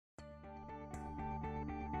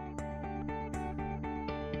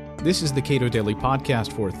This is the Cato Daily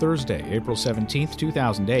Podcast for Thursday, April 17th,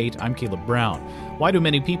 2008. I'm Caleb Brown. Why do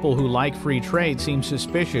many people who like free trade seem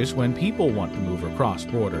suspicious when people want to move across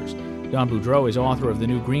borders? Don Boudreau is author of the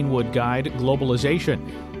new Greenwood Guide, Globalization.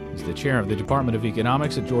 He's the chair of the Department of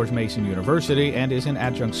Economics at George Mason University and is an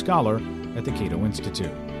adjunct scholar at the Cato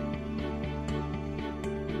Institute.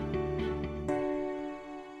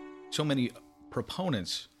 So many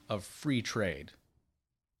proponents of free trade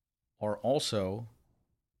are also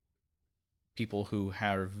people who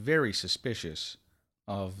are very suspicious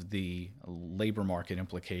of the labor market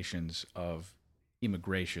implications of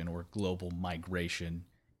immigration or global migration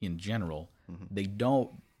in general. Mm-hmm.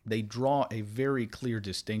 They draw a very clear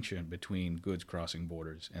distinction between goods crossing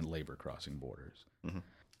borders and labor crossing borders. Mm-hmm.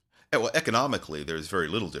 Well, economically, there's very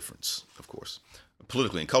little difference, of course.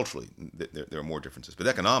 Politically and culturally, there are more differences. But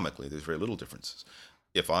economically, there's very little differences.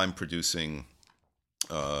 If I'm producing,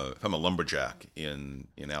 if I'm a lumberjack in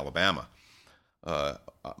Alabama,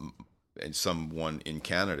 and someone in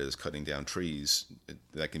Canada is cutting down trees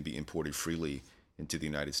that can be imported freely into the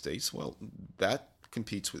United States, well, that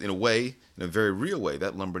competes with, in a very real way,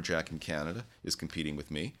 that lumberjack in Canada is competing with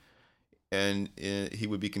me. And he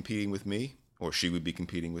would be competing with me, or she would be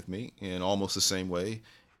competing with me in almost the same way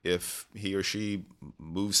if he or she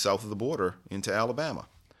moves south of the border into Alabama.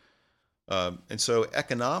 And so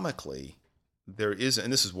economically, there is,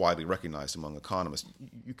 and this is widely recognized among economists,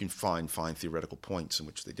 you can find theoretical points in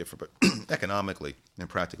which they differ, but economically and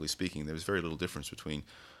practically speaking, there's very little difference between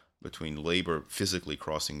labor physically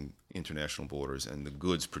crossing international borders and the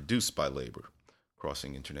goods produced by labor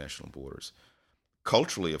crossing international borders.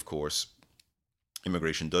 Culturally, of course,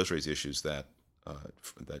 immigration does raise issues that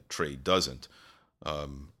trade doesn't.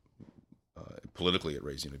 Politically, it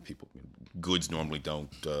raises people. Goods normally don't,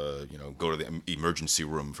 go to the emergency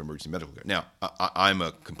room for emergency medical care. Now, I'm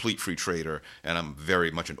a complete free trader, and I'm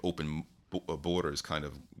very much an open borders kind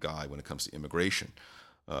of guy when it comes to immigration.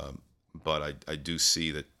 But I do see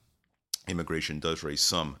that immigration does raise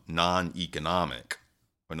some non-economic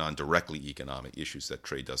or non-directly economic issues that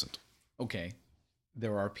trade doesn't. Okay.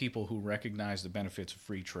 There are people who recognize the benefits of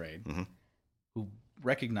free trade, mm-hmm. who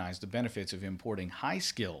recognize the benefits of importing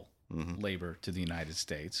high-skill mm-hmm. labor to the United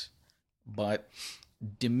States, but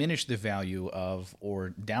diminish the value of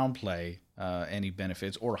or downplay any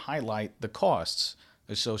benefits or highlight the costs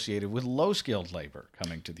associated with low-skilled labor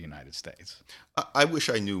coming to the United States. I wish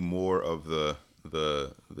I knew more of the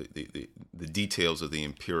details of the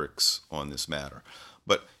empirics on this matter.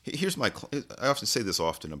 But here's I often say this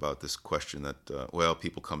often about this question that,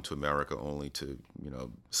 people come to America only to,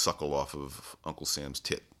 suckle off of Uncle Sam's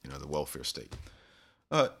tit, the welfare state.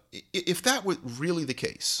 If that were really the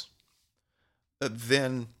case,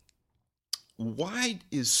 then why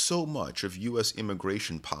is so much of U.S.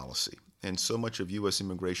 immigration policy and so much of U.S.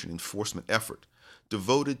 immigration enforcement effort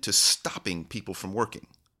devoted to stopping people from working?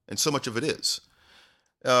 And so much of it is.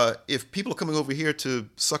 If people are coming over here to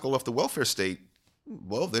suckle off the welfare state,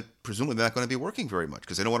 well, they're presumably not going to be working very much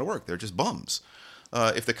because they don't want to work. They're just bums.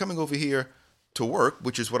 If they're coming over here to work,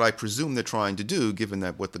 which is what I presume they're trying to do, given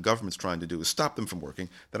that what the government's trying to do is stop them from working,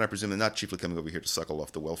 then I presume they're not chiefly coming over here to suckle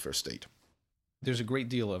off the welfare state. There's a great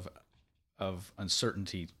deal of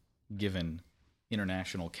uncertainty given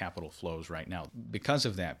international capital flows right now. Because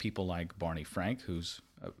of that, people like Barney Frank, who's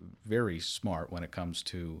very smart when it comes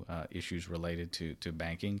to issues related to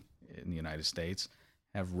banking in the United States,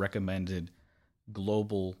 have recommended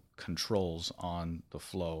global controls on the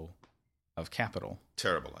flow of capital.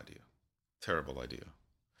 Terrible idea.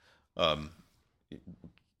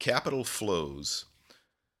 Capital flows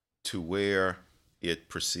to where it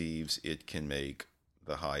perceives it can make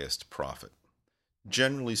the highest profit.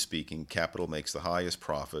 Generally speaking, capital makes the highest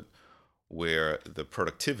profit where the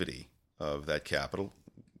productivity of that capital,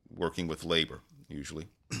 working with labor usually,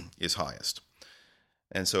 is highest.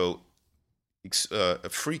 And so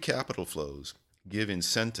free capital flows give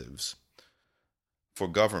incentives for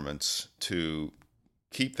governments to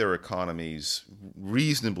keep their economies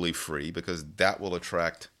reasonably free because that will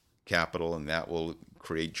attract capital and that will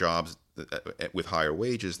create jobs with higher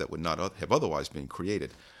wages that would not have otherwise been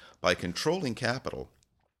created. By controlling capital,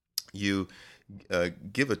 you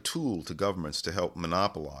give a tool to governments to help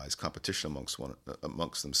monopolize competition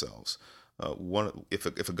amongst themselves. If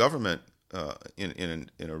a government in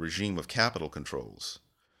a regime of capital controls,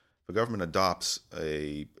 if a government adopts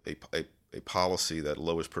a policy that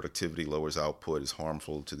lowers productivity, lowers output, is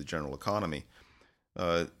harmful to the general economy,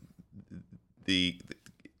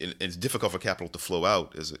 it's difficult for capital to flow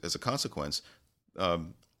out as a consequence.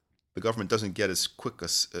 The government doesn't get as quick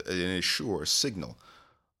and as sure a signal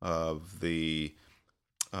of the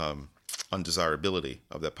undesirability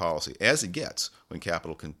of that policy, as it gets when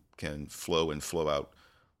capital can flow and flow out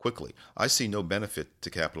quickly. I see no benefit to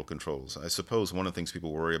capital controls. I suppose one of the things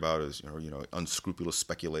people worry about is unscrupulous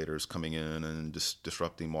speculators coming in and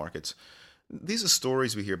disrupting markets. These are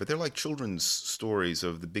stories we hear, but they're like children's stories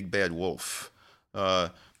of the big bad wolf.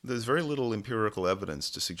 There's very little empirical evidence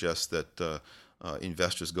to suggest that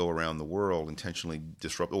investors go around the world intentionally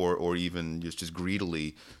disrupt or even just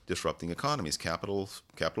greedily disrupting economies. Capital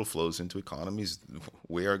flows into economies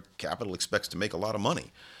where capital expects to make a lot of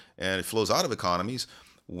money, and it flows out of economies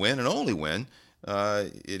when and only when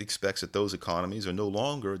it expects that those economies are no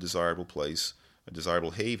longer a desirable place, a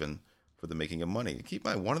desirable haven for the making of money. Keep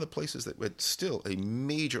in mind, one of the places that's still a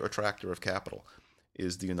major attractor of capital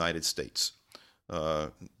is the United States.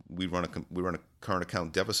 We run a current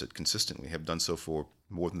account deficit consistently, have done so for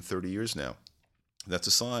more than 30 years now. That's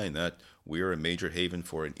a sign that we are a major haven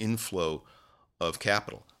for an inflow of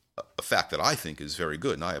capital, a fact that I think is very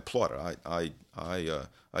good, and I applaud it.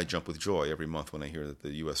 I jump with joy every month when I hear that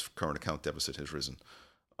the U.S. current account deficit has risen,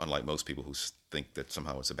 unlike most people who think that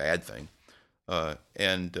somehow it's a bad thing.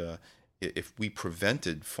 If we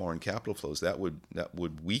prevented foreign capital flows, that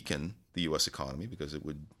would weaken the U.S. economy because it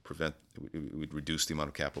would reduce the amount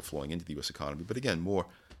of capital flowing into the U.S. economy. But again, more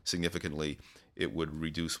significantly, it would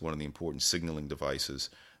reduce one of the important signaling devices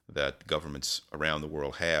that governments around the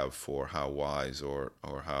world have for how wise or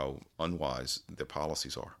how unwise their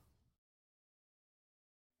policies are.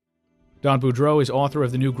 Don Boudreaux is author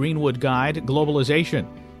of the new Greenwood Guide, Globalization.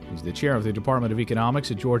 He's the chair of the Department of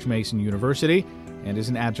Economics at George Mason University and is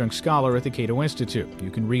an adjunct scholar at the Cato Institute.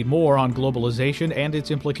 You can read more on globalization and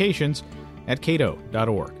its implications at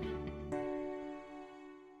cato.org.